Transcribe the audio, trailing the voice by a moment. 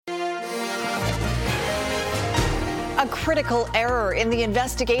A critical error in the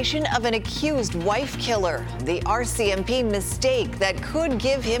investigation of an accused wife killer. The RCMP mistake that could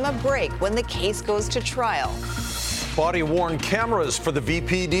give him a break when the case goes to trial. Body-worn cameras for the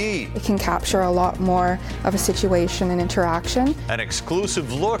VPD. It can capture a lot more of a situation and interaction. An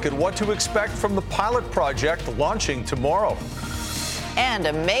exclusive look at what to expect from the pilot project launching tomorrow. And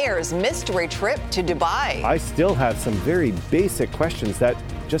a mayor's mystery trip to Dubai. I still have some very basic questions that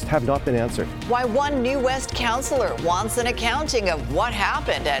just have not been answered. Why one New West councillor wants an accounting of what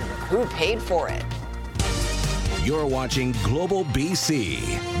happened and who paid for it. You're watching Global BC.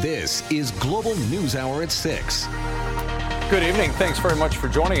 This is Global News Hour at 6. Good evening. Thanks very much for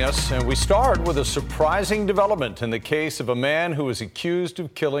joining us. And we start with a surprising development in the case of a man who is accused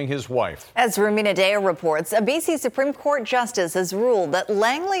of killing his wife. As Rumina Daya reports, a BC Supreme Court justice has ruled that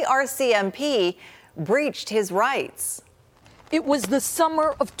Langley RCMP breached his rights. It was the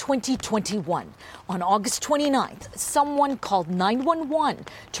summer of 2021. On August 29th, someone called 911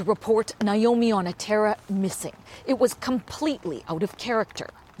 to report Naomi Onaterra missing. It was completely out of character.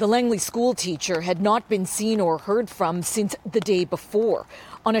 The Langley school teacher had not been seen or heard from since the day before.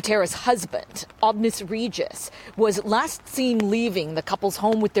 Onaterra's husband, Obnis Regis, was last seen leaving the couple's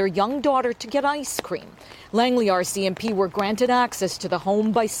home with their young daughter to get ice cream. Langley RCMP were granted access to the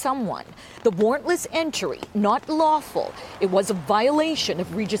home by someone. The warrantless entry, not lawful. It was a violation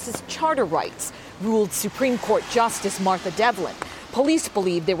of Regis's charter rights, ruled Supreme Court Justice Martha Devlin. Police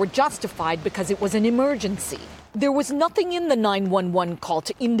believe they were justified because it was an emergency. There was nothing in the 911 call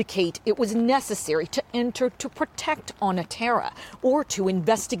to indicate it was necessary to enter to protect Onaterra or to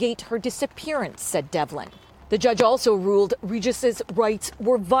investigate her disappearance, said Devlin. The judge also ruled Regis's rights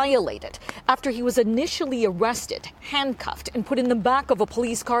were violated after he was initially arrested, handcuffed, and put in the back of a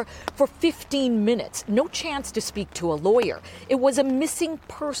police car for 15 minutes. No chance to speak to a lawyer. It was a missing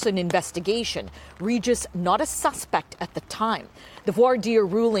person investigation. Regis not a suspect at the time. The voir dire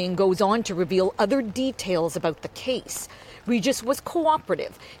ruling goes on to reveal other details about the case. Regis was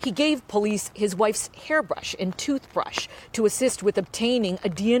cooperative. He gave police his wife's hairbrush and toothbrush to assist with obtaining a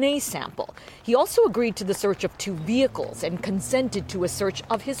DNA sample. He also agreed to the search of 2 vehicles and consented to a search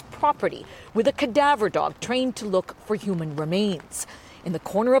of his property with a cadaver dog trained to look for human remains. In the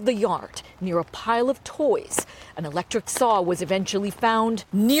corner of the yard, near a pile of toys, an electric saw was eventually found.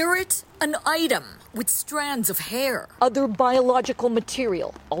 Near it, an item with strands of hair. Other biological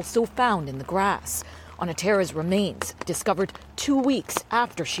material also found in the grass. Onaterra's remains discovered 2 weeks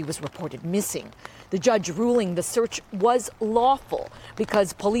after she was reported missing. The judge ruling the search was lawful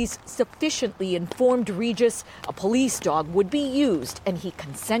because police sufficiently informed Regis a police dog would be used and he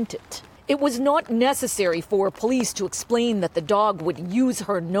consented. It was not necessary for police to explain that the dog would use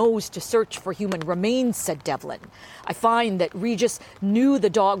her nose to search for human remains, said Devlin. I find that Regis knew the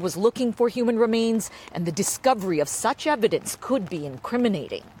dog was looking for human remains and the discovery of such evidence could be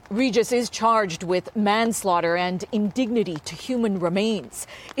incriminating. Regis is charged with manslaughter and indignity to human remains.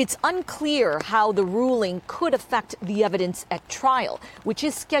 It's unclear how the ruling could affect the evidence at trial, which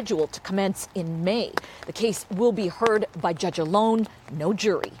is scheduled to commence in May. The case will be heard by judge alone, no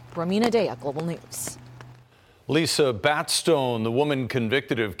jury. Rumina Daya, Global News. Lisa Batstone, the woman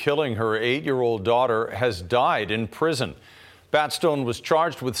convicted of killing her 8-year-old daughter, has died in prison. Batstone was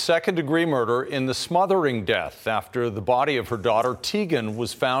charged with second-degree murder in the smothering death after the body of her daughter, Tegan,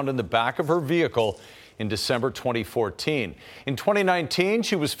 was found in the back of her vehicle in December 2014. In 2019,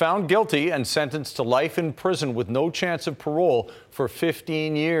 she was found guilty and sentenced to life in prison with no chance of parole for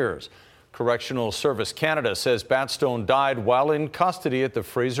 15 years. Correctional Service Canada says Batstone died while in custody at the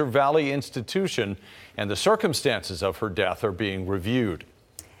Fraser Valley Institution, and the circumstances of her death are being reviewed.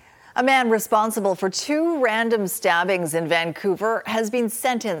 A man responsible for 2 random stabbings in Vancouver has been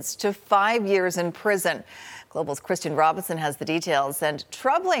sentenced to 5 years in prison. Global's Kristen Robinson has the details and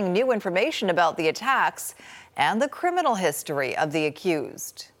troubling new information about the attacks and the criminal history of the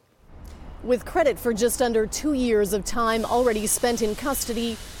accused. With credit for just under 2 years of time already spent in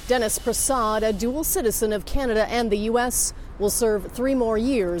custody, Dennis Prasad, a dual citizen of Canada and the U.S., will serve 3 more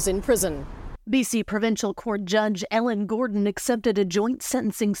years in prison. BC Provincial Court Judge Ellen Gordon accepted a joint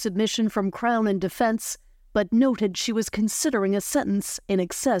sentencing submission from Crown and Defence, but noted she was considering a sentence in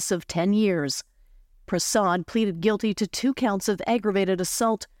excess of 10 years. Prasad pleaded guilty to 2 counts of aggravated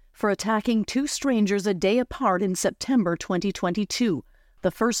assault for attacking 2 strangers a day apart in September 2022.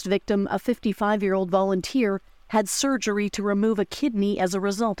 The first victim, a 55-year-old volunteer, had surgery to remove a kidney as a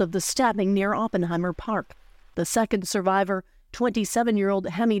result of the stabbing near Oppenheimer Park. The second survivor, 27-year-old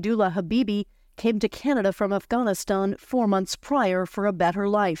Hamidullah Habibi, came to Canada from Afghanistan 4 months prior for a better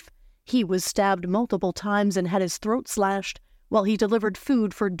life. He was stabbed multiple times and had his throat slashed, while he delivered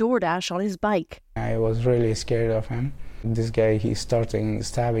food for DoorDash on his bike. I was really scared of him. This guy, he started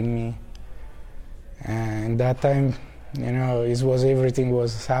stabbing me. And that time, everything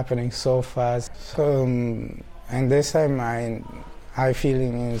was happening so fast. So, and this time I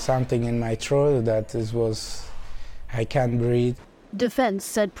feeling something in my throat that I can't breathe. Defense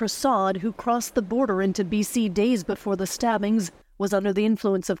said Prasad, who crossed the border into BC days before the stabbings, was under the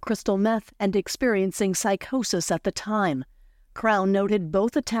influence of crystal meth and experiencing psychosis at the time. Crown noted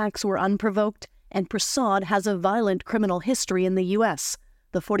both attacks were unprovoked, and Prasad has a violent criminal history in the U.S.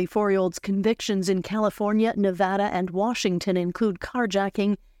 The 44-year-old's convictions in California, Nevada, and Washington include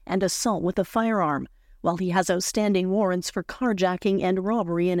carjacking and assault with a firearm, while he has outstanding warrants for carjacking and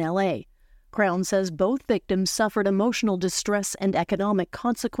robbery in L.A. Crown says both victims suffered emotional distress and economic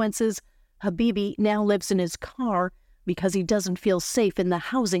consequences. Habibi now lives in his car because he doesn't feel safe in the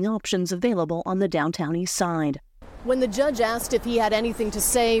housing options available on the downtown east side. When the judge asked if he had anything to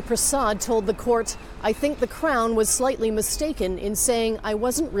say, Prasad told the court, "I think the Crown was slightly mistaken in saying I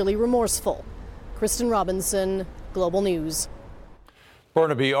wasn't really remorseful." Kristen Robinson, Global News.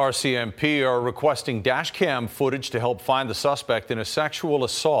 Burnaby RCMP are requesting dashcam footage to help find the suspect in a sexual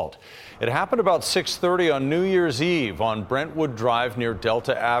assault. It happened about 6:30 on New Year's Eve on Brentwood Drive near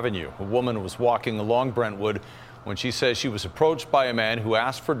Delta Avenue. A woman was walking along Brentwood when she says she was approached by a man who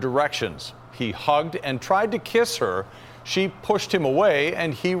asked for directions. He hugged and tried to kiss her. She pushed him away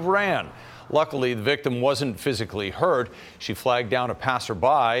and he ran. Luckily, the victim wasn't physically hurt. She flagged down a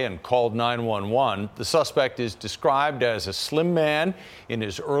passerby and called 911. The suspect is described as a slim man in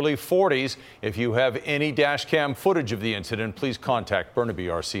his early 40s. If you have any dashcam footage of the incident, please contact Burnaby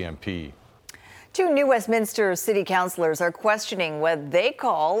RCMP. Two New Westminster city councillors are questioning what they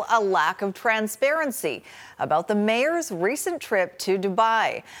call a lack of transparency about the mayor's recent trip to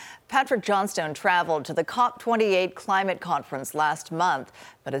Dubai. Patrick Johnstone traveled to the COP28 climate conference last month.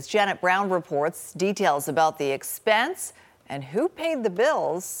 But as Janet Brown reports, details about the expense and who paid the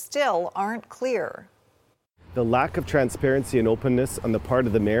bills still aren't clear. The lack of transparency and openness on the part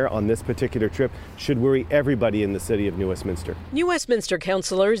of the mayor on this particular trip should worry everybody in the city of New Westminster. New Westminster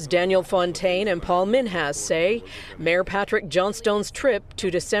councillors Daniel Fontaine and Paul Minhas say Mayor Patrick Johnstone's trip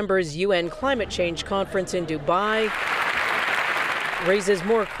to December's UN climate change conference in Dubai raises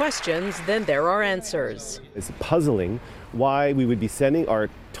more questions than there are answers. It's puzzling why we would be sending our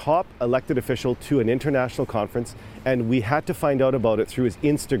top elected official to an international conference, and we had to find out about it through his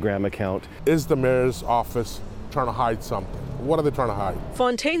Instagram account. Is the mayor's office trying to hide something? What are they trying to hide?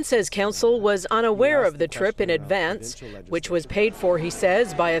 Fontaine says council was unaware of the trip in advance, which was paid for, he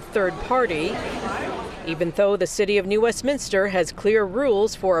says, by a third party, even though the City of New Westminster has clear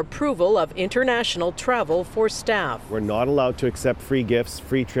rules for approval of international travel for staff. We're not allowed to accept free gifts,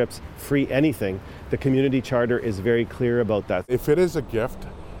 free trips, free anything. The community charter is very clear about that. If it is a gift,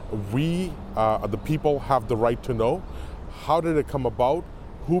 we, the people, have the right to know. How did it come about?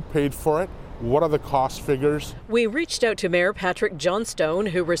 Who paid for it? What are the cost figures? We reached out to Mayor Patrick Johnstone,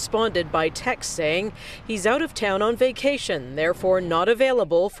 who responded by text saying he's out of town on vacation, therefore not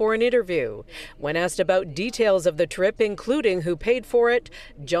available for an interview. When asked about details of the trip, including who paid for it,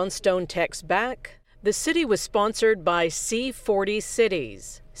 Johnstone texts back, the city was sponsored by C40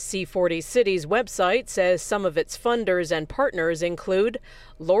 Cities. C40 Cities website says some of its funders and partners include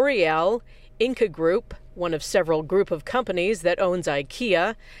L'Oreal, Inca Group, one of several group of companies that owns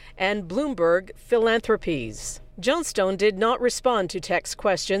IKEA, and Bloomberg Philanthropies. Johnstone did not respond to text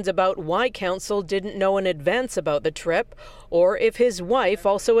questions about why council didn't know in advance about the trip or if his wife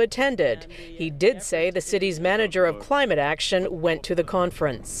also attended. He did say the city's manager of climate action went to the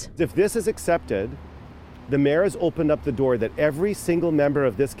conference. If this is accepted, the mayor has opened up the door that every single member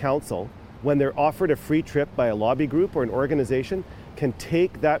of this council, when they're offered a free trip by a lobby group or an organization, can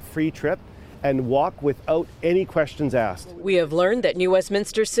take that free trip and walk without any questions asked. We have learned that New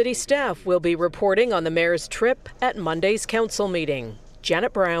Westminster City staff will be reporting on the mayor's trip at Monday's council meeting.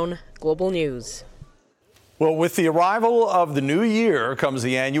 Janet Brown, Global News. Well, with the arrival of the new year comes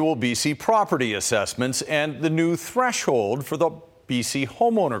the annual BC property assessments and the new threshold for the BC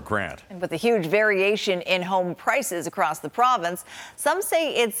homeowner grant. And with a huge variation in home prices across the province, some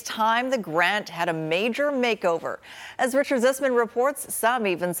say it's time the grant had a major makeover. As Richard Zussman reports, some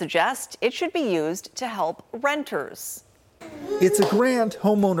even suggest it should be used to help renters. It's a grant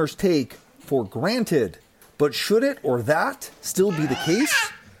homeowners take for granted, but should it or that still be the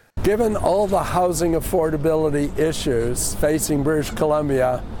case? Given all the housing affordability issues facing British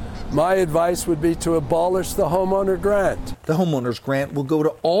Columbia, my advice would be to abolish the homeowner grant. The homeowners grant will go to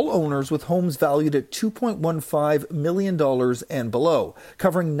all owners with homes valued at $2.15 million and below,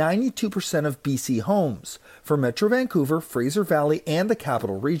 covering 92% of BC homes. For Metro Vancouver, Fraser Valley, and the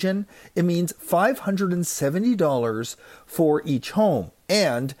Capital Region, it means $570 for each home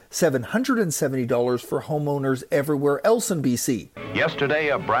and $770 for homeowners everywhere else in BC. Yesterday,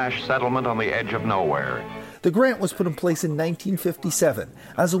 a brash settlement on the edge of nowhere. The grant was put in place in 1957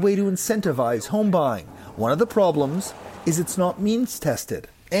 as a way to incentivize home buying. One of the problems is it's not means tested,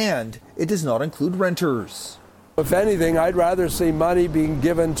 and it does not include renters. If anything, I'd rather see money being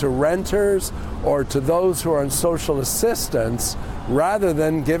given to renters or to those who are on social assistance rather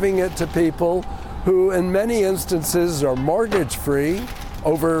than giving it to people who in many instances are mortgage-free.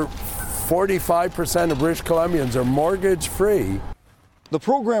 Over 45% of British Columbians are mortgage-free. The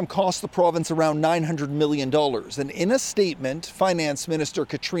program cost the province around $900 million, and in a statement, Finance Minister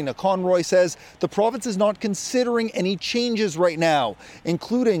Katrina Conroy says the province is not considering any changes right now,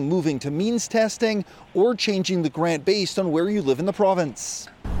 including moving to means testing or changing the grant based on where you live in the province.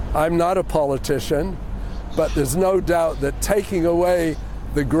 I'm not a politician, but there's no doubt that taking away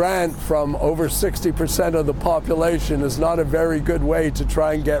the grant from over 60% of the population is not a very good way to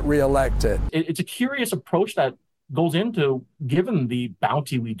try and get reelected. It's a curious approach that goes into, given the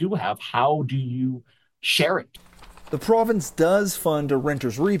bounty we do have, how do you share it? The province does fund a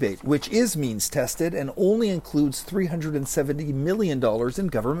renter's rebate, which is means tested and only includes $370 million in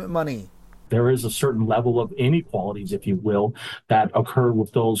government money. There is a certain level of inequalities, if you will, that occur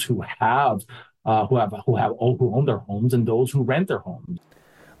with those who own their homes and those who rent their homes.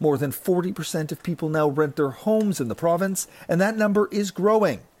 More than 40% of people now rent their homes in the province, and that number is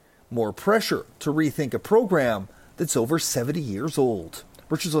growing. More pressure to rethink a program that's over 70 years old.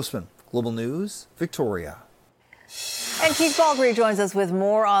 Richard Zussman, Global News, Victoria. And Keith Baldry joins us with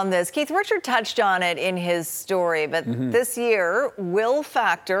more on this. Keith, Richard touched on it in his story, but this year will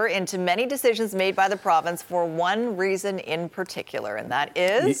factor into many decisions made by the province for one reason in particular, and that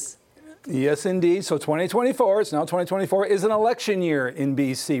is... Yes, indeed. So 2024, it's now 2024, is an election year in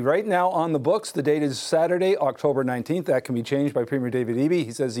BC. Right now on the books, the date is Saturday, October 19th. That can be changed by Premier David Eby.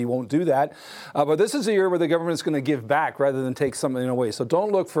 He says he won't do that. But this is a year where the government's going to give back rather than take something away. So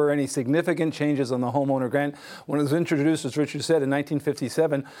don't look for any significant changes on the homeowner grant. When it was introduced, as Richard said, in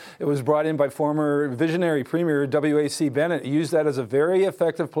 1957, it was brought in by former visionary Premier W.A.C. Bennett. He used that as a very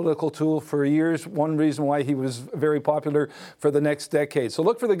effective political tool for years. One reason why he was very popular for the next decade. So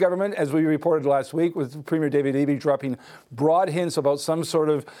look for the government, as we reported last week, with Premier David Eby dropping broad hints about some sort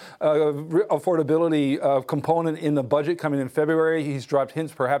of affordability component in the budget coming in February. He's dropped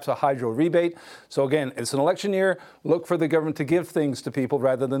hints, perhaps a hydro rebate. So again, it's an election year. Look for the government to give things to people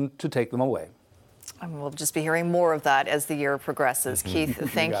rather than to take them away. And we'll just be hearing more of that as the year progresses. Keith,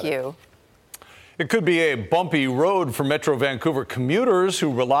 thank you. It could be a bumpy road for Metro Vancouver commuters who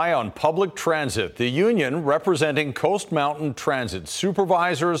rely on public transit. The union, representing Coast Mountain Transit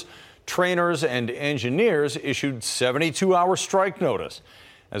supervisors, trainers, and engineers, issued 72-hour strike notice.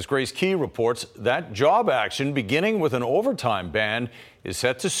 As Grace Key reports, that job action, beginning with an overtime ban, is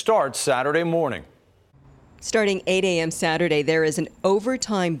set to start Saturday morning. Starting 8 a.m. Saturday, there is an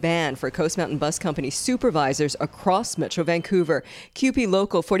overtime ban for Coast Mountain Bus Company supervisors across Metro Vancouver. QP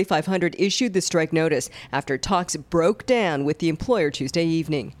Local 4500 issued the strike notice after talks broke down with the employer Tuesday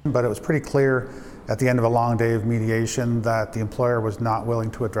evening. But it was pretty clear at the end of a long day of mediation that the employer was not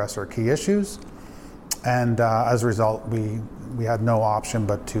willing to address our key issues. And as a result, we had no option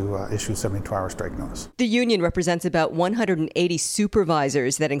but to issue 72-hour strike notice. The union represents about 180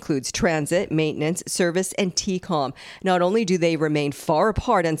 supervisors. That includes transit, maintenance, service, and TCOM. Not only do they remain far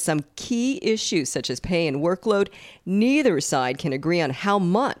apart on some key issues such as pay and workload, neither side can agree on how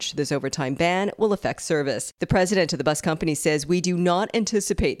much this overtime ban will affect service. The president of the bus company says, "We do not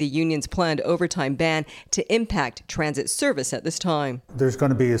anticipate the union's planned overtime ban to impact transit service at this time." There's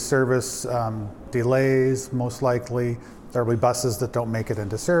going to be a service delays, most likely. There will be buses that don't make it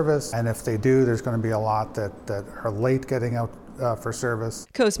into service, and if they do, there's going to be a lot that are late getting out for service.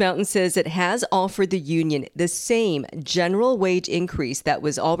 Coast Mountain says it has offered the union the same general wage increase that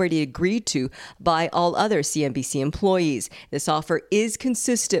was already agreed to by all other CMBC employees. This offer is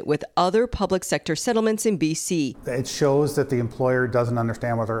consistent with other public sector settlements in BC. It shows that the employer doesn't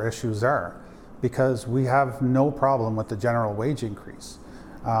understand what our issues are, because we have no problem with the general wage increase.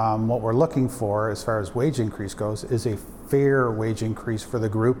 What we're looking for as far as wage increase goes is a fair wage increase for the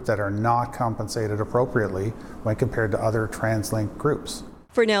group that are not compensated appropriately when compared to other TransLink groups.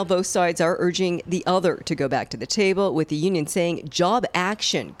 For now, both sides are urging the other to go back to the table, with the union saying job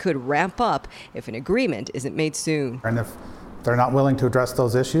action could ramp up if an agreement isn't made soon. And if they're not willing to address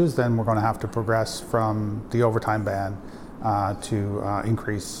those issues, then we're going to have to progress from the overtime ban to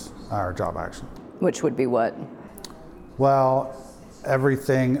increase our job action. Which would be what? Well,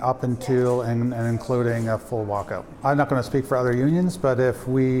 everything up until and including a full walkout. I'm not going to speak for other unions, but if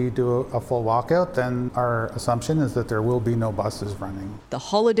we do a full walkout, then our assumption is that there will be no buses running. The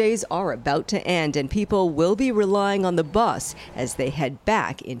holidays are about to end, and people will be relying on the bus as they head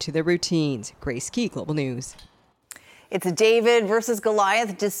back into their routines. Grace Key, Global News. It's a David versus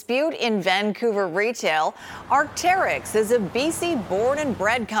Goliath dispute in Vancouver retail. Arc'teryx is a BC born and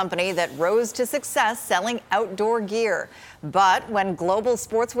bred company that rose to success selling outdoor gear. But when global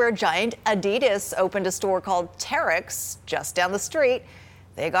sportswear giant Adidas opened a store called Teryx just down the street,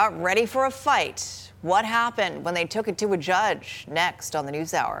 they got ready for a fight. What happened when they took it to a judge? Next on the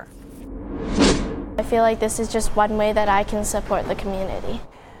NewsHour. I feel like this is just one way that I can support the community.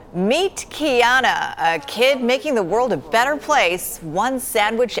 Meet Kiana, a kid making the world a better place, one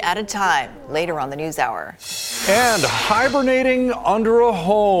sandwich at a time. Later on the NewsHour. And hibernating under a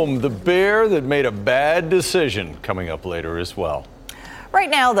home, the bear that made a bad decision, coming up later as well. Right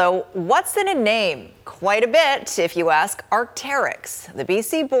now, though, what's in a name? Quite a bit, if you ask Arc'teryx. The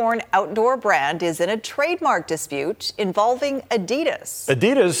BC-born outdoor brand is in a trademark dispute involving Adidas.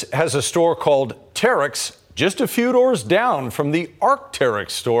 Adidas has a store called Teryx, just a few doors down from the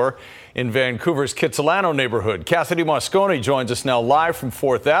Arc'teryx store in Vancouver's Kitsilano neighborhood. Cassidy Moscone joins us now live from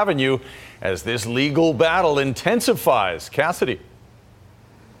 4th Avenue as this legal battle intensifies. Cassidy.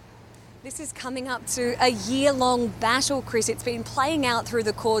 This is coming up to a year-long battle, Chris. It's been playing out through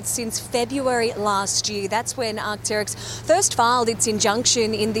the courts since February last year. That's when Arc'teryx first filed its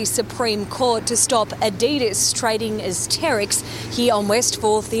injunction in the Supreme Court to stop Adidas trading as Teryx here on West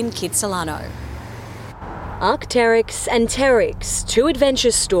 4th in Kitsilano. Arc'teryx and Teryx, two adventure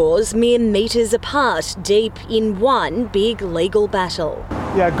stores mere metres apart, deep in one big legal battle.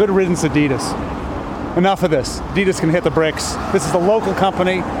 Yeah, good riddance, Adidas. Enough of this. Adidas can hit the bricks. This is a local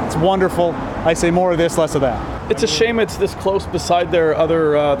company. It's wonderful. I say more of this, less of that. It's a shame it's this close beside their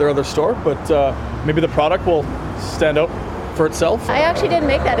other store, but maybe the product will stand out for itself. I actually didn't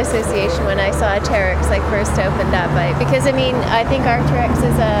make that association when I saw Teryx first opened up, because I think Arc'teryx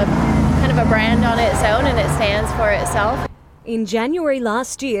is a kind of a brand on its own and it stands for itself. In January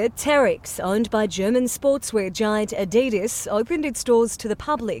last year, Teryx, owned by German sportswear giant Adidas, opened its doors to the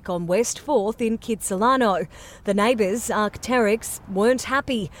public on West 4th in Kitsilano. The neighbours, Arc'teryx, weren't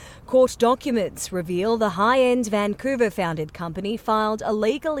happy. Court documents reveal the high-end Vancouver-founded company filed a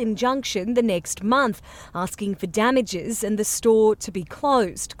legal injunction the next month, asking for damages and the store to be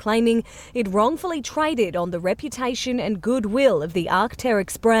closed, claiming it wrongfully traded on the reputation and goodwill of the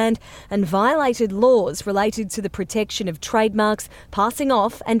Arc'teryx brand and violated laws related to the protection of trademarks, passing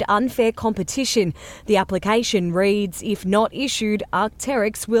off and unfair competition. The application reads, if not issued,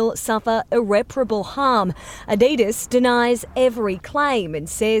 Arc'teryx will suffer irreparable harm. Adidas denies every claim and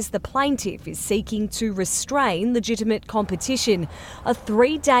says the plaintiff is seeking to restrain legitimate competition. A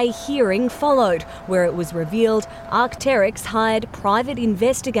 3-day hearing followed, where it was revealed Arc'teryx hired private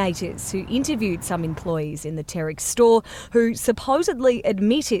investigators who interviewed some employees in the Teryx store who supposedly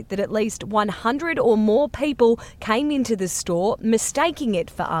admitted that at least 100 or more people came into the store mistaking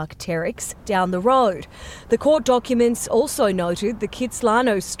it for Arc'teryx down the road. The court documents also noted the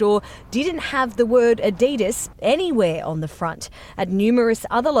Kitsilano store didn't have the word Adidas anywhere on the front. At numerous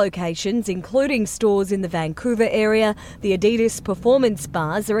other locations, including stores in the Vancouver area, the Adidas performance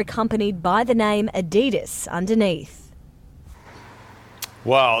bars are accompanied by the name Adidas underneath.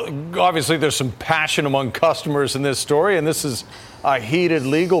 Well, obviously there's some passion among customers in this story, and this is a heated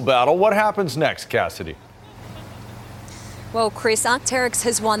legal battle. What happens next, Cassidy? Well, Chris, Arc'teryx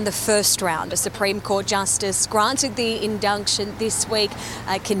has won the first round. A Supreme Court justice granted the injunction this week.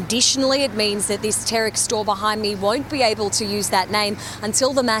 Conditionally, it means that this Teryx store behind me won't be able to use that name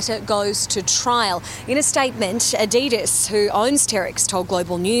until the matter goes to trial. In a statement, Adidas, who owns Teryx, told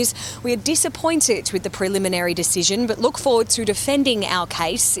Global News, "We are disappointed with the preliminary decision, but look forward to defending our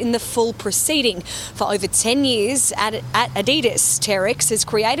case in the full proceeding. For over 10 years at Adidas, Teryx has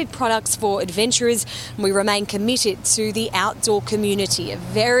created products for adventurers, and we remain committed to the outdoor community." A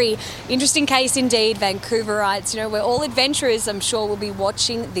very interesting case indeed. Vancouverites, we're all adventurers. I'm sure we'll be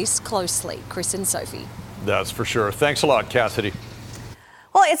watching this closely. Chris and Sophie. That's for sure. Thanks a lot, Cassidy.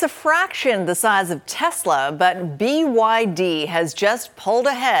 Well, it's a fraction the size of Tesla, but BYD has just pulled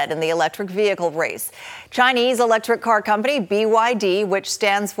ahead in the electric vehicle race. Chinese electric car company BYD, which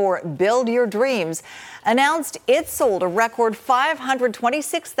stands for Build Your Dreams, announced it sold a record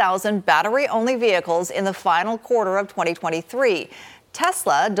 526,000 battery-only vehicles in the final quarter of 2023.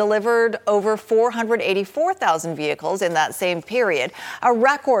 Tesla delivered over 484,000 vehicles in that same period, a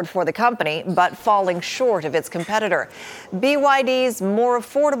record for the company, but falling short of its competitor. BYD's more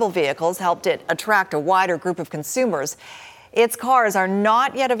affordable vehicles helped it attract a wider group of consumers. Its cars are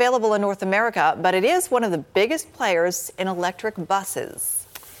not yet available in North America, but it is one of the biggest players in electric buses.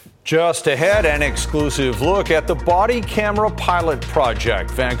 Just ahead, an exclusive look at the body camera pilot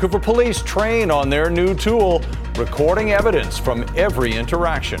project. Vancouver police train on their new tool, recording evidence from every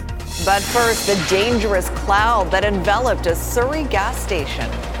interaction. But first, the dangerous cloud that enveloped a Surrey gas station.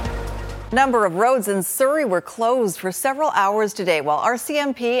 A number of roads in Surrey were closed for several hours today while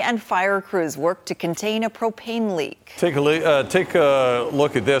RCMP and fire crews worked to contain a propane leak. Take a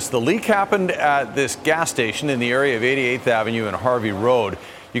look at this. The leak happened at this gas station in the area of 88th Avenue and Harvey Road.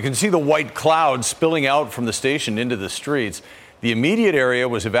 You can see the white cloud spilling out from the station into the streets. The immediate area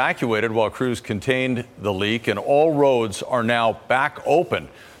was evacuated while crews contained the leak, and all roads are now back open.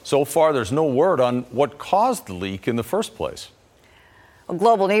 So far, there's no word on what caused the leak in the first place.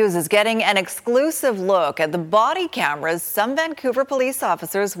 Global News is getting an exclusive look at the body cameras some Vancouver police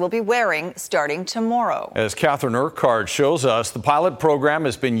officers will be wearing starting tomorrow. As Catherine Urquhart shows us, the pilot program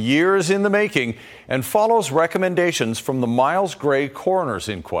has been years in the making and follows recommendations from the Miles Gray coroner's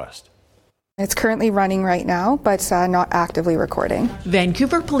inquest. It's currently running right now, but not actively recording.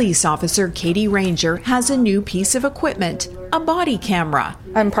 Vancouver police officer Katie Ranger has a new piece of equipment, a body camera.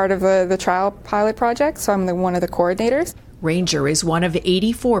 I'm part of the trial pilot project, so I'm one of the coordinators. Ranger is one of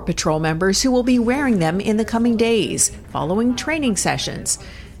 84 patrol members who will be wearing them in the coming days, following training sessions.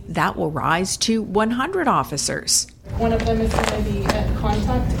 That will rise to 100 officers. One of them is going to be a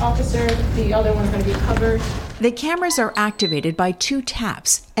contact officer, the other one's going to be covered. The cameras are activated by 2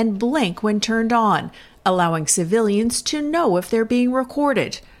 taps and blink when turned on, allowing civilians to know if they're being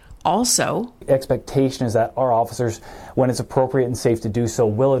recorded. Also, the expectation is that our officers, when it's appropriate and safe to do so,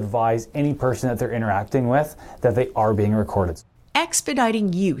 will advise any person that they're interacting with that they are being recorded.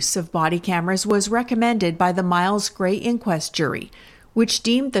 Expediting use of body cameras was recommended by the Miles Gray inquest jury, which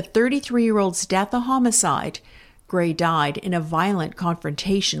deemed the 33-year-old's death a homicide. Gray died in a violent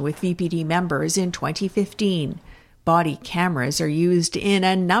confrontation with VPD members in 2015. Body cameras are used in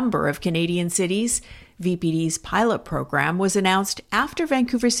a number of Canadian cities. VPD's pilot program was announced after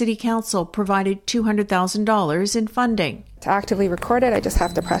Vancouver City Council provided $200,000 in funding. To actively record it, I just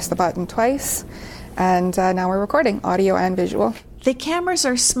have to press the button twice, and now we're recording audio and visual. The cameras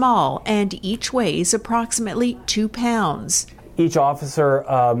are small and each weighs approximately 2 pounds. Each officer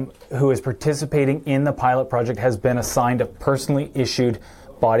who is participating in the pilot project has been assigned a personally issued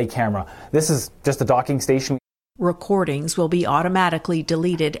body camera. This is just a docking station. Recordings will be automatically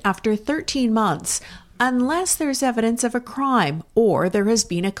deleted after 13 months unless there's evidence of a crime or there has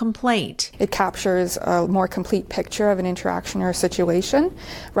been a complaint. It captures a more complete picture of an interaction or a situation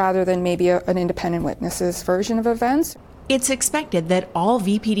rather than maybe an independent witness's version of events. It's expected that all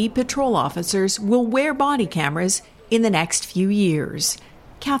VPD patrol officers will wear body cameras in the next few years.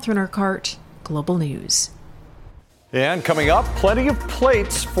 Catherine Urquhart, Global News. And coming up, plenty of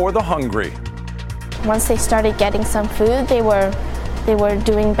plates for the hungry. Once they started getting some food, they were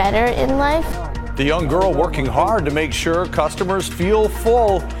doing better in life. The young girl working hard to make sure customers feel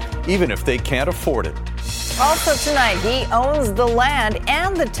full, even if they can't afford it. Also tonight, he owns the land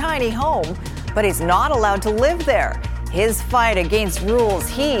and the tiny home, but he's not allowed to live there. His fight against rules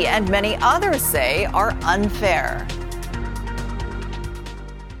he and many others say are unfair.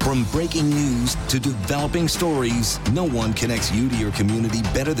 From breaking news to developing stories, no one connects you to your community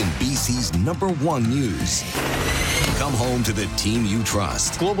better than BC's #1 news. Come home to the team you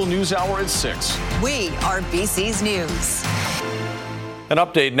trust. Global News Hour at 6. We are BC's News. An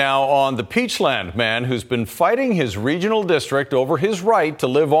update now on the Peachland man who's been fighting his regional district over his right to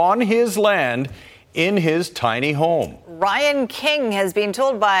live on his land in his tiny home. Ryan King has been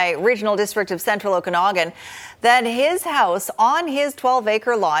told by Regional District of Central Okanagan that his house on his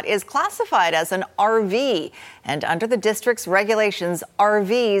 12-acre lot is classified as an RV. And under the district's regulations,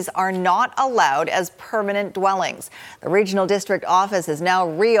 RVs are not allowed as permanent dwellings. The Regional District office is now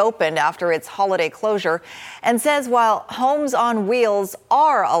reopened after its holiday closure and says while homes on wheels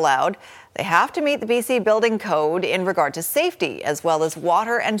are allowed, they have to meet the BC Building Code in regard to safety as well as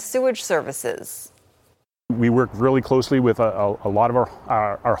water and sewage services. We work really closely with a lot of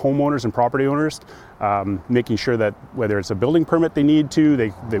our homeowners and property owners, making sure that whether it's a building permit they need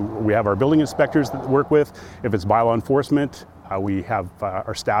to, we have our building inspectors that work with. If it's bylaw enforcement, we have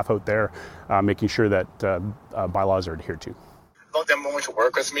our staff out there making sure that bylaws are adhered to. About them willing to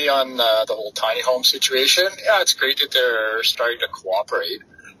work with me on the whole tiny home situation. Yeah, it's great that they're starting to cooperate.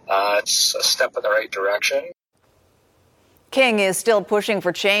 It's a step in the right direction. King is still pushing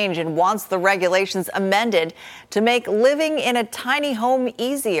for change and wants the regulations amended to make living in a tiny home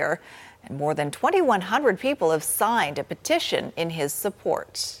easier. And more than 2,100 people have signed a petition in his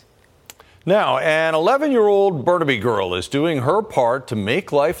support. Now, an 11-year-old Burnaby girl is doing her part to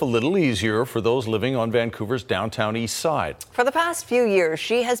make life a little easier for those living on Vancouver's downtown east side. For the past few years,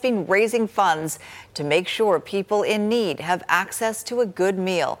 she has been raising funds to make sure people in need have access to a good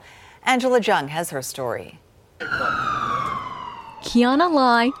meal. Angela Jung has her story. Kiana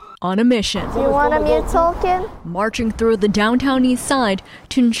Lai on a mission. Do you want a meal token? Marching through the downtown east side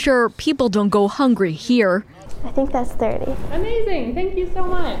to ensure people don't go hungry here. I think that's 30. Amazing. Thank you so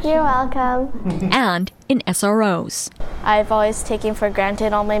much. You're welcome. And in SROs. I've always taken for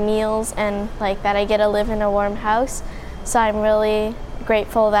granted all my meals and like that I get to live in a warm house. So I'm really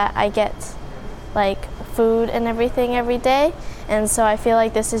grateful that I get like food and everything every day. And so I feel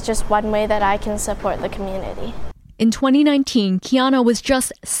like this is just one way that I can support the community. In 2019, Kiana was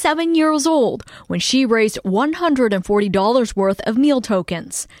just 7 years old when she raised $140 worth of meal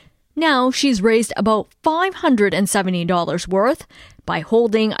tokens. Now she's raised about $570 worth by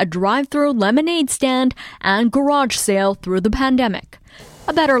holding a drive-through lemonade stand and garage sale through the pandemic.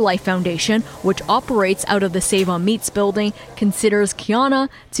 A Better Life Foundation, which operates out of the Save on Meats building, considers Kiana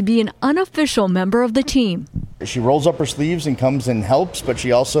to be an unofficial member of the team. She rolls up her sleeves and comes and helps, but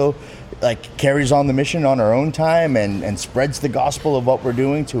she also carries on the mission on her own time and spreads the gospel of what we're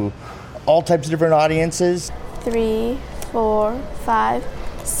doing to all types of different audiences. 3, 4, 5,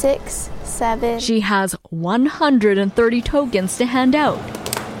 6, 7. She has 130 tokens to hand out,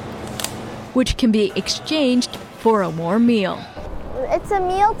 which can be exchanged for a warm meal. It's a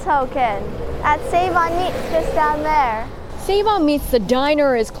meal token at Save on Meats just down there. Save on Meats, the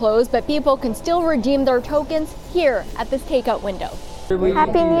diner is closed, but people can still redeem their tokens here at this takeout window.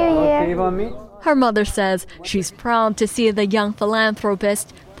 Happy New Year. Her mother says she's proud to see the young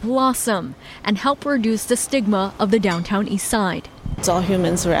philanthropist blossom and help reduce the stigma of the downtown east side. It's all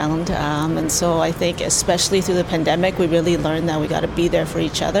humans around, and so I think especially through the pandemic, we really learned that we got to be there for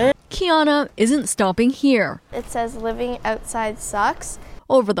each other. Kiana isn't stopping here. It says living outside sucks.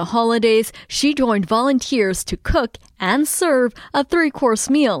 Over the holidays, she joined volunteers to cook and serve a 3-course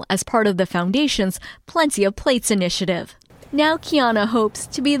meal as part of the foundation's Plenty of Plates initiative. Now Kiana hopes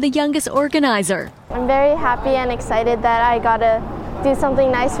to be the youngest organizer. I'm very happy and excited that I got to do something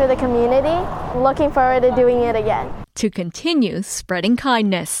nice for the community. Looking forward to doing it again. To continue spreading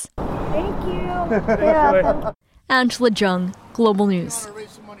kindness. Thank you. You're welcome. Angela Jung, Global News.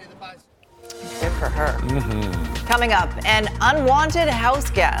 Good for her. Coming up, an unwanted house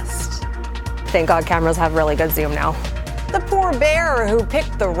guest. Thank God cameras have really good zoom now. The poor bear who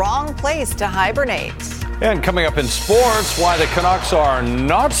picked the wrong place to hibernate. And coming up in sports, why the Canucks are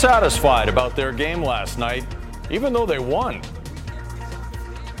not satisfied about their game last night, even though they won.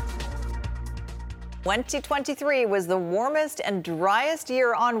 2023 was the warmest and driest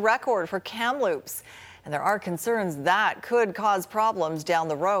year on record for Kamloops, and there are concerns that could cause problems down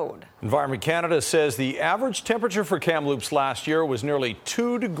the road. Environment Canada says the average temperature for Kamloops last year was nearly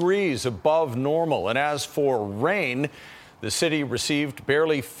 2 degrees above normal. And as for rain, the city received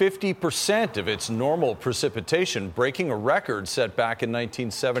barely 50% of its normal precipitation, breaking a record set back in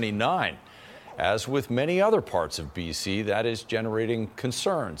 1979. As with many other parts of BC, that is generating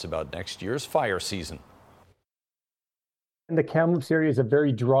concerns about next year's fire season. And the Kamloops area is a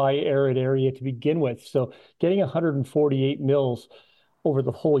very dry, arid area to begin with. So getting 148 mils over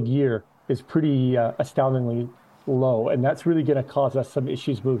the whole year is pretty astoundingly low. And that's really going to cause us some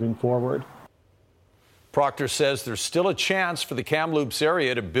issues moving forward. Proctor says there's still a chance for the Kamloops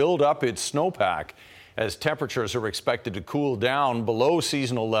area to build up its snowpack as temperatures are expected to cool down below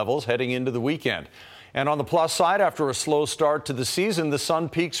seasonal levels heading into the weekend. And on the plus side, after a slow start to the season, the Sun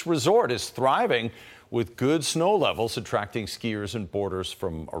Peaks Resort is thriving with good snow levels, attracting skiers and boarders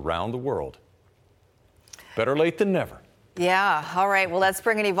from around the world. Better late than never. Yeah. All right. Well, let's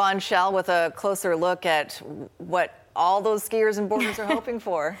bring in Yvonne Schell with a closer look at what all those skiers and boarders are hoping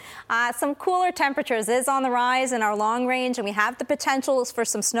for. Some cooler temperatures is on the rise in our long range, and we have the potential for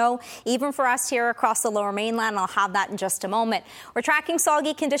some snow, even for us here across the lower mainland. I'll have that in just a moment. We're tracking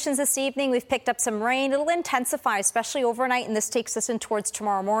soggy conditions this evening. We've picked up some rain. It'll intensify, especially overnight, and this takes us in towards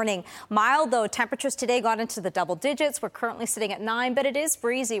tomorrow morning. Mild, though. Temperatures today got into the double digits. We're currently sitting at 9, but it is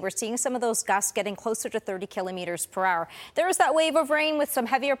breezy. We're seeing some of those gusts getting closer to 30 kilometers per hour. There is that wave of rain with some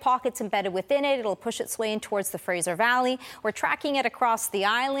heavier pockets embedded within it. It'll push its way in towards the Fraser Valley. Valley. We're tracking it across the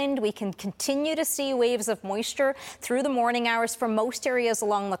island. We can continue to see waves of moisture through the morning hours for most areas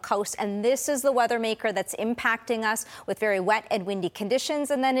along the coast. And this is the weather maker that's impacting us with very wet and windy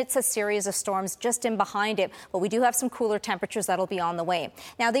conditions. And then it's a series of storms just in behind it. But we do have some cooler temperatures that'll be on the way.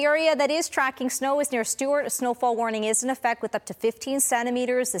 Now, the area that is tracking snow is near Stewart. A snowfall warning is in effect with up to 15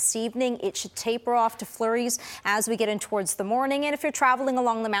 centimeters this evening. It should taper off to flurries as we get in towards the morning. And if you're traveling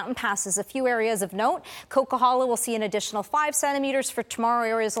along the mountain passes, a few areas of note. Coquihalla will see an additional 5 centimeters for tomorrow.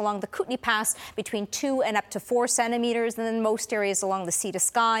 Areas along the Kootenay Pass between 2 and up to 4 centimeters. And then most areas along the Sea to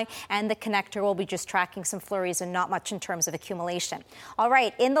Sky and the connector will be just tracking some flurries and not much in terms of accumulation. All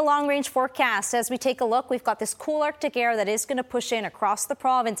right, in the long range forecast, as we take a look, we've got this cool Arctic air that is going to push in across the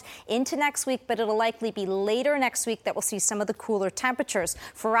province into next week, but it'll likely be later next week that we'll see some of the cooler temperatures.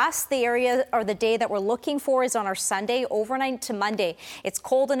 For us, the area or the day that we're looking for is on our Sunday, overnight to Monday. It's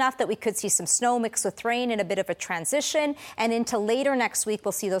cold enough that we could see some snow mixed with rain and a bit of a transition. And into later next week,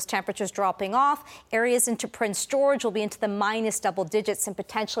 we'll see those temperatures dropping off. Areas into Prince George will be into the minus double digits and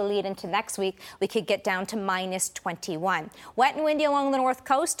potentially lead into next week. We could get down to minus 21. Wet and windy along the north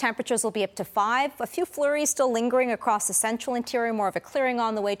coast. Temperatures will be up to 5. A few flurries still lingering across the central interior, more of a clearing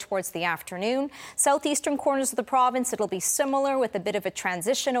on the way towards the afternoon. Southeastern corners of the province, it'll be similar with a bit of a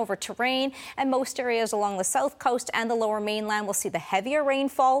transition over to rain. And most areas along the south coast and the lower mainland will see the heavier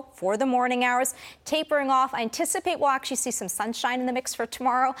rainfall for the morning hours. Tapering off, I anticipate we'll actually see some sunshine in the mix for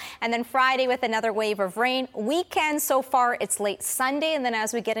tomorrow. And then Friday with another wave of rain. Weekend so far, it's late Sunday. And then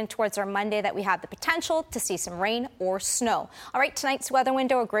as we get in towards our Monday, that we have the potential to see some rain or snow. All right, tonight's weather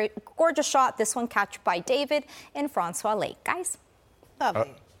window, a great, gorgeous shot. This one captured by David in Francois Lake. Guys.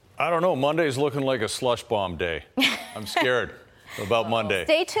 Lovely. I don't know. Monday's looking like a slush bomb day. I'm scared about Monday.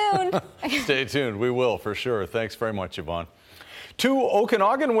 Stay tuned. Stay tuned. We will, for sure. Thanks very much, Yvonne. 2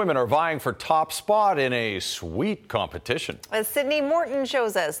 Okanagan women are vying for top spot in a sweet competition. As Sydney Morton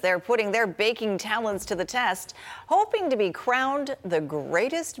shows us, they're putting their baking talents to the test, hoping to be crowned the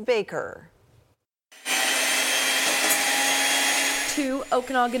greatest baker. 2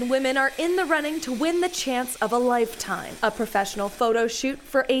 Okanagan women are in the running to win the chance of a lifetime. A professional photo shoot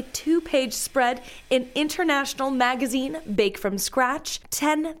for a 2-page spread in international magazine Bake From Scratch,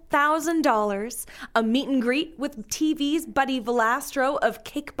 $10,000, a meet and greet with TV's Buddy Valastro of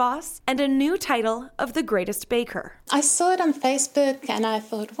Cake Boss, and a new title of The Greatest Baker. I saw it on Facebook and I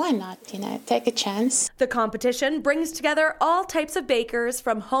thought, why not, take a chance. The competition brings together all types of bakers,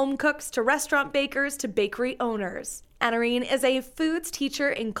 from home cooks to restaurant bakers to bakery owners. Anarine is a foods teacher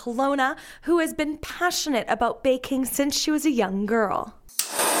in Kelowna who has been passionate about baking since she was a young girl.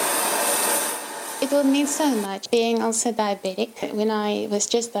 It will mean so much being also diabetic. When I was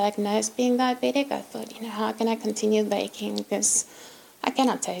just diagnosed being diabetic, I thought, how can I continue baking? Because I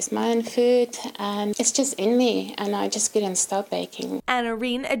cannot taste my own food and it's just in me and I just couldn't stop baking.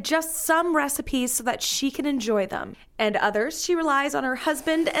 Anarine adjusts some recipes so that she can enjoy them, and others she relies on her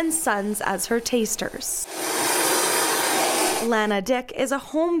husband and sons as her tasters. Lana Dick is a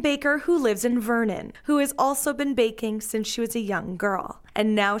home baker who lives in Vernon, who has also been baking since she was a young girl.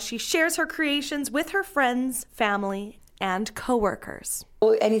 And now she shares her creations with her friends, family, and co-workers.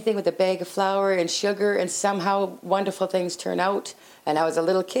 Anything with a bag of flour and sugar, and somehow wonderful things turn out. And I was a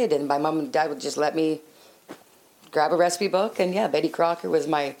little kid, and my mom and dad would just let me grab a recipe book, and Betty Crocker was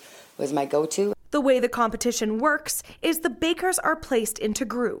my go-to. The way the competition works is the bakers are placed into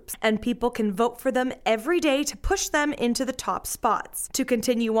groups, and people can vote for them every day to push them into the top spots, to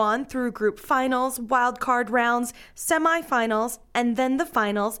continue on through group finals, wildcard rounds, semifinals, and then the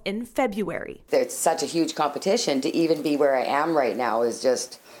finals in February. It's such a huge competition. To even be where I am right now is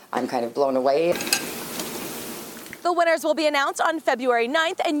just, I'm kind of blown away. The winners will be announced on February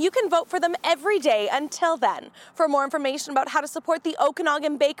 9th, and you can vote for them every day until then. For more information about how to support the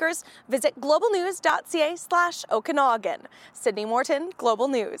Okanagan bakers, visit globalnews.ca/Okanagan. Sydney Morton, Global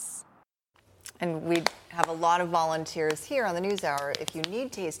News. And we have a lot of volunteers here on the NewsHour. If you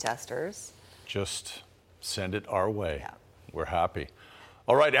need taste testers, just send it our way. Yeah. We're happy.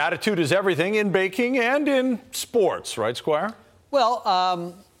 All right, attitude is everything in baking and in sports, right, Squire? Well,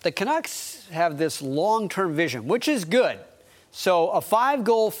 the Canucks have this long-term vision, which is good. So a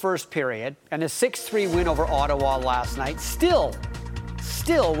 5-goal first period and a 6-3 win over Ottawa last night still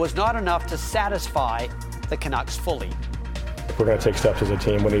was not enough to satisfy the Canucks fully. If we're going to take steps as a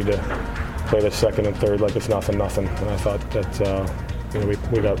team, we need to play the second and third like it's nothing. And I thought that we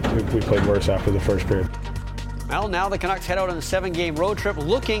played worse after the first period. Well, now the Canucks head out on a 7-game road trip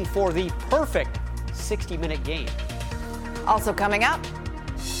looking for the perfect 60-minute game. Also coming up,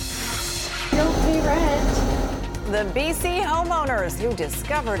 Don't pay rent. The BC homeowners who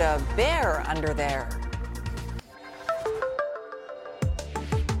discovered a bear under there.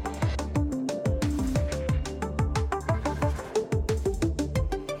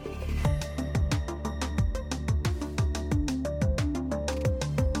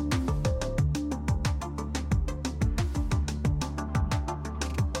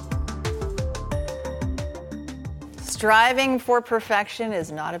 striving for perfection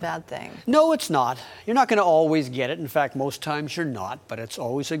is not a bad thing. No, it's not. You're not going to always get it. In fact, most times you're not, but it's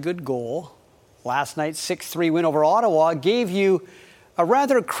always a good goal. Last night's 6-3 win over Ottawa gave you a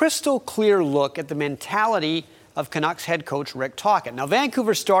rather crystal clear look at the mentality of Canucks head coach Rick Tocchet. Now,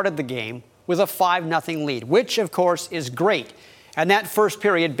 Vancouver started the game with a 5-0 lead, which, of course, is great. And that first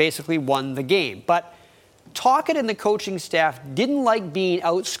period basically won the game. But Tocchet and the coaching staff didn't like being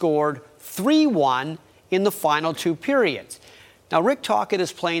outscored 3-1 in the final two periods. Now, Rick Tocchet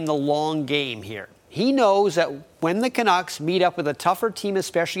is playing the long game here. He knows that when the Canucks meet up with a tougher team,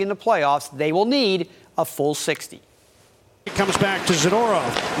 especially in the playoffs, they will need a full 60. It comes back to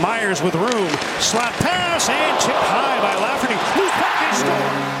Zadorov. Myers with room. Slap pass and tipped high by Lafferty. Loose puck and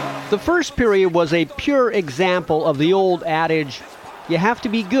score. The first period was a pure example of the old adage, you have to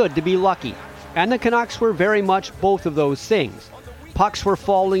be good to be lucky. And the Canucks were very much both of those things. Pucks were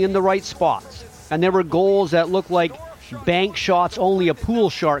falling in the right spots. And there were goals that looked like bank shots only a pool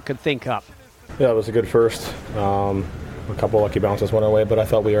shark could think up. Yeah, it was a good first. A couple lucky bounces went our way, but I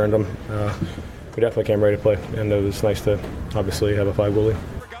thought we earned them. We definitely came ready to play, and it was nice to obviously have a 5-goal lead.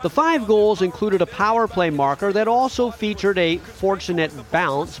 The 5 goals included a power play marker that also featured a fortunate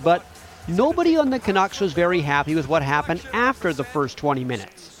bounce, but nobody on the Canucks was very happy with what happened after the first 20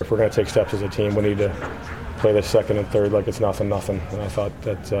 minutes. If we're going to take steps as a team, we need to play the second and third like it's nothing. And I thought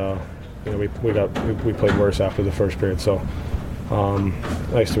that we played worse after the first period. So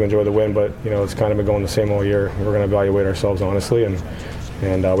nice to enjoy the win, but it's kind of been going the same all year. We're going to evaluate ourselves honestly, and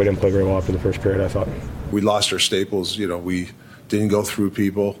we didn't play very well after the first period, I thought. We lost our staples. We didn't go through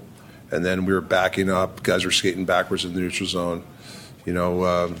people, and then we were backing up. Guys were skating backwards in the neutral zone.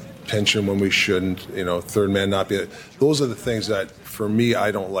 Tension when we shouldn't. Third man not be. Those are the things that, for me, I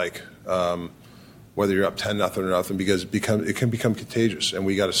don't like. Whether you're up 10-0 or nothing, because it can become contagious, and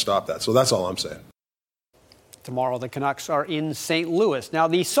we got to stop that. So that's all I'm saying. Tomorrow, the Canucks are in St. Louis. Now,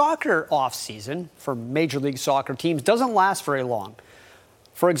 the soccer offseason for Major League Soccer teams doesn't last very long.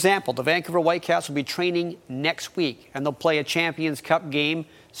 For example, the Vancouver Whitecaps will be training next week, and they'll play a Champions Cup game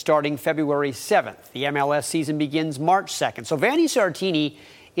starting February 7th. The MLS season begins March 2nd. So Vanni Sartini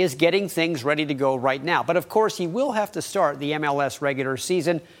is getting things ready to go right now. But, of course, he will have to start the MLS regular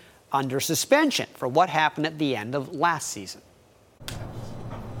season under suspension for what happened at the end of last season.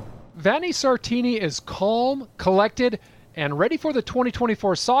 Vanni Sartini is calm, collected, and ready for the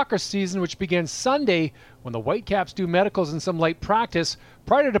 2024 soccer season, which begins Sunday when the Whitecaps do medicals and some light practice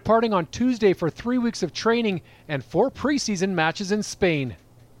prior to departing on Tuesday for 3 weeks of training and 4 preseason matches in Spain.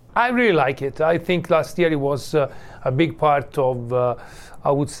 I really like it. I think last year it was a big part of,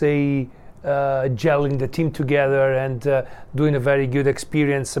 I would say, gelling the team together and doing a very good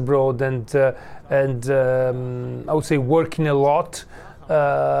experience abroad, and I would say working a lot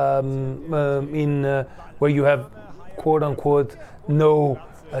in where you have quote unquote no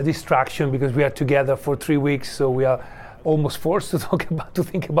distraction, because we are together for 3 weeks, so we are almost forced to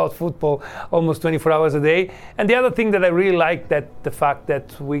think about football almost 24 hours a day. And the other thing that I really like, that the fact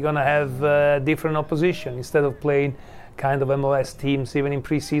that we're gonna have different opposition. Instead of playing kind of MLS teams, even in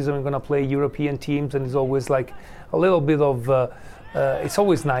preseason we're gonna play European teams, and it's always like a little bit of it's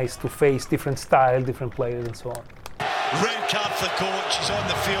always nice to face different style, different players, and so on. Red card for coach. He's on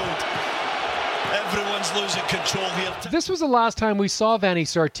the field. Everyone's losing control here. This was the last time we saw Vanni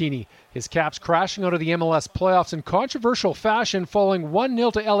Sartini. His Caps crashing out of the MLS playoffs in controversial fashion, falling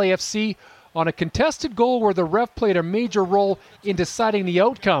 1-0 to LAFC on a contested goal where the ref played a major role in deciding the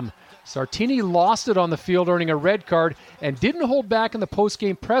outcome. Sartini lost it on the field, earning a red card, and didn't hold back in the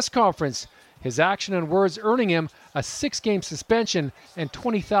post-game press conference. His action and words earning him a 6-game suspension and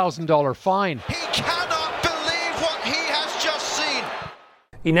 $20,000 fine. He cannot believe what he has just seen.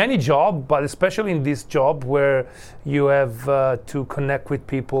 In any job, but especially in this job where you have to connect with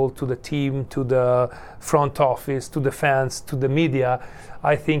people, to the team, to the front office, to the fans, to the media,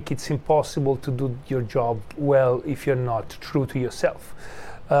 I think it's impossible to do your job well if you're not true to yourself.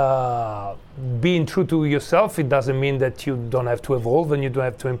 Being true to yourself, it doesn't mean that you don't have to evolve and you don't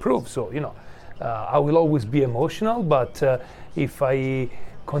have to improve. So, I will always be emotional, but if I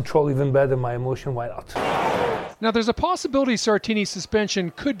control even better my emotion, why not? Now, there's a possibility Sartini's suspension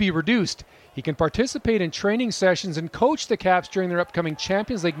could be reduced. He can participate in training sessions and coach the Caps during their upcoming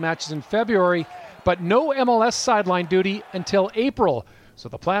Champions League matches in February, but no MLS sideline duty until April. So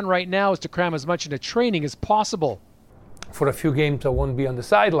the plan right now is to cram as much into training as possible. For a few games I won't be on the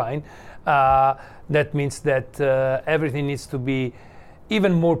sideline. That means that everything needs to be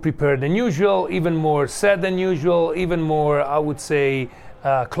even more prepared than usual, even more set than usual, even more, I would say,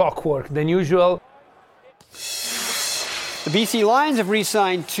 clockwork than usual. The BC Lions have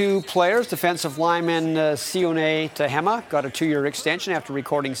re-signed 2 players. Defensive lineman Sione Tahema got a 2-year extension after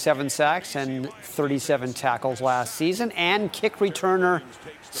recording 7 sacks and 37 tackles last season. And kick returner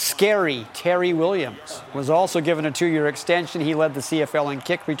Scary Terry Williams was also given a 2-year extension. He led the CFL in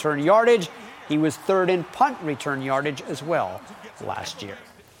kick return yardage. He was 3rd in punt return yardage as well last year.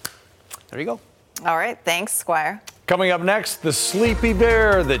 There you go. All right. Thanks, Squire. Coming up next, the sleepy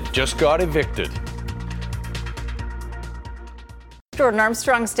bear that just got evicted. Jordan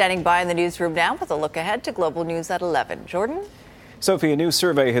Armstrong standing by in the newsroom now with a look ahead to Global News at 11. Jordan? Sophie, a new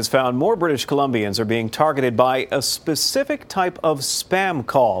survey has found more British Columbians are being targeted by a specific type of spam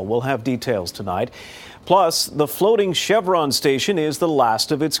call. We'll have details tonight. Plus, the floating Chevron station is the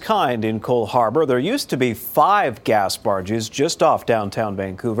last of its kind in Cole Harbour. There used to be 5 gas barges just off downtown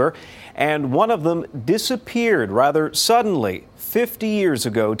Vancouver, and one of them disappeared rather suddenly. 50 years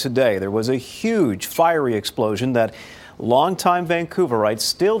ago today, there was a huge fiery explosion that longtime Vancouverites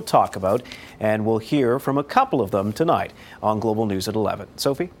still talk about, and we'll hear from a couple of them tonight on Global News at 11.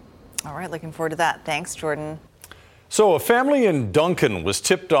 Sophie? All right, looking forward to that. Thanks, Jordan. So a family in Duncan was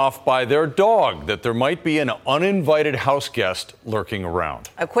tipped off by their dog that there might be an uninvited house guest lurking around.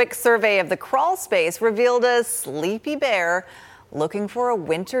 A quick survey of the crawl space revealed a sleepy bear looking for a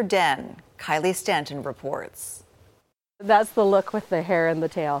winter den. Kylie Stanton reports. That's the look with the hair and the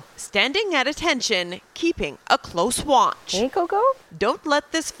tail. Standing at attention, keeping a close watch. Hey, Coco? Don't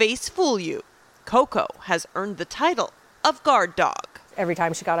let this face fool you. Coco has earned the title of guard dog. Every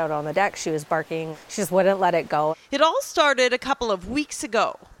time she got out on the deck, she was barking. She just wouldn't let it go. It all started a couple of weeks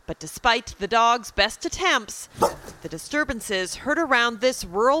ago, but despite the dog's best attempts, the disturbances heard around this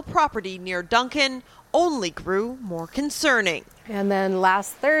rural property near Duncan only grew more concerning. And then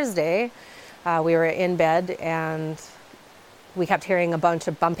last Thursday, we were in bed and we kept hearing a bunch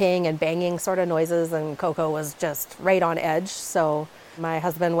of bumping and banging sort of noises, and Coco was just right on edge. So my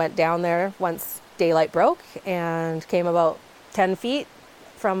husband went down there once daylight broke and came about 10 feet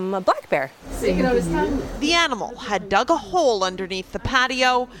from a black bear. The animal had dug a hole underneath the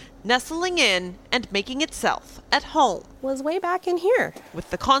patio, nestling in and making itself at home. Was way back in here. With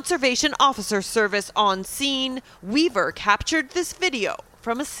the Conservation Officer Service on scene, Weaver captured this video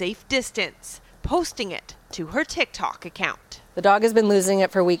from a safe distance, posting it to her TikTok account. The dog has been losing it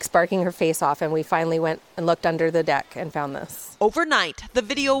for weeks, barking her face off, and we finally went and looked under the deck and found this. Overnight, the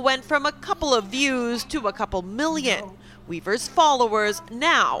video went from a couple of views to a couple million. Weaver's followers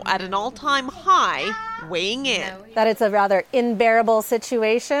now at an all-time high, weighing in. That it's a rather unbearable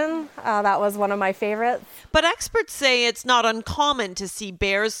situation. That was one of my favorites. But experts say it's not uncommon to see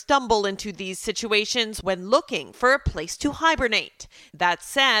bears stumble into these situations when looking for a place to hibernate. That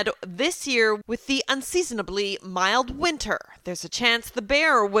said, this year, with the unseasonably mild winter, there's a chance the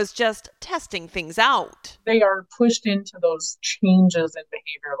bear was just testing things out. They are pushed into those changes in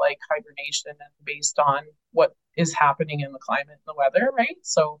behavior like hibernation and based on what is happening in the climate and the weather, right?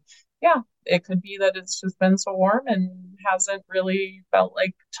 So yeah, it could be that it's just been so warm and hasn't really felt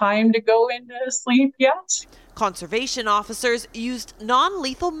like time to go into sleep yet. Conservation officers used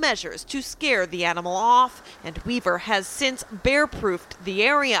non-lethal measures to scare the animal off, and Weaver has since bear-proofed the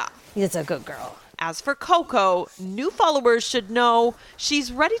area. It's a good girl. As for Coco, new followers should know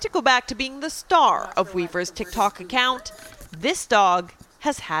she's ready to go back to being the star of Weaver's TikTok account. This dog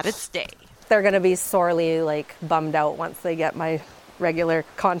has had its day. They're going to be sorely bummed out once they get my regular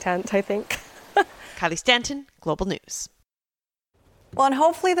content, I think. Kylie Stanton, Global News. Well, and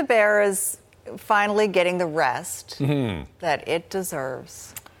hopefully the bear is finally getting the rest that it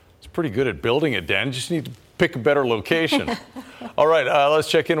deserves. It's pretty good at building a den. Just need to pick a better location. All right, let's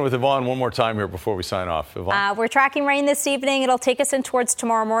check in with Yvonne one more time here before we sign off. Yvonne. We're tracking rain this evening. It'll take us in towards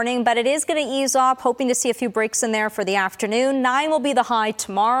tomorrow morning, but it is going to ease off, hoping to see a few breaks in there for the afternoon. 9 will be the high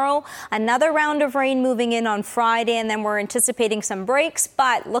tomorrow. Another round of rain moving in on Friday, and then we're anticipating some breaks,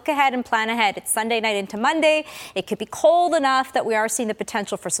 but look ahead and plan ahead. It's Sunday night into Monday. It could be cold enough that we are seeing the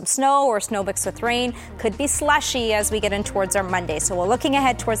potential for some snow or snow mixed with rain. Could be slushy as we get in towards our Monday. So we're looking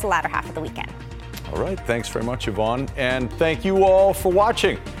ahead towards the latter half of the weekend. All right. Thanks very much, Yvonne. And thank you all for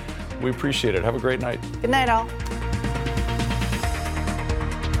watching. We appreciate it. Have a great night. Good night, all.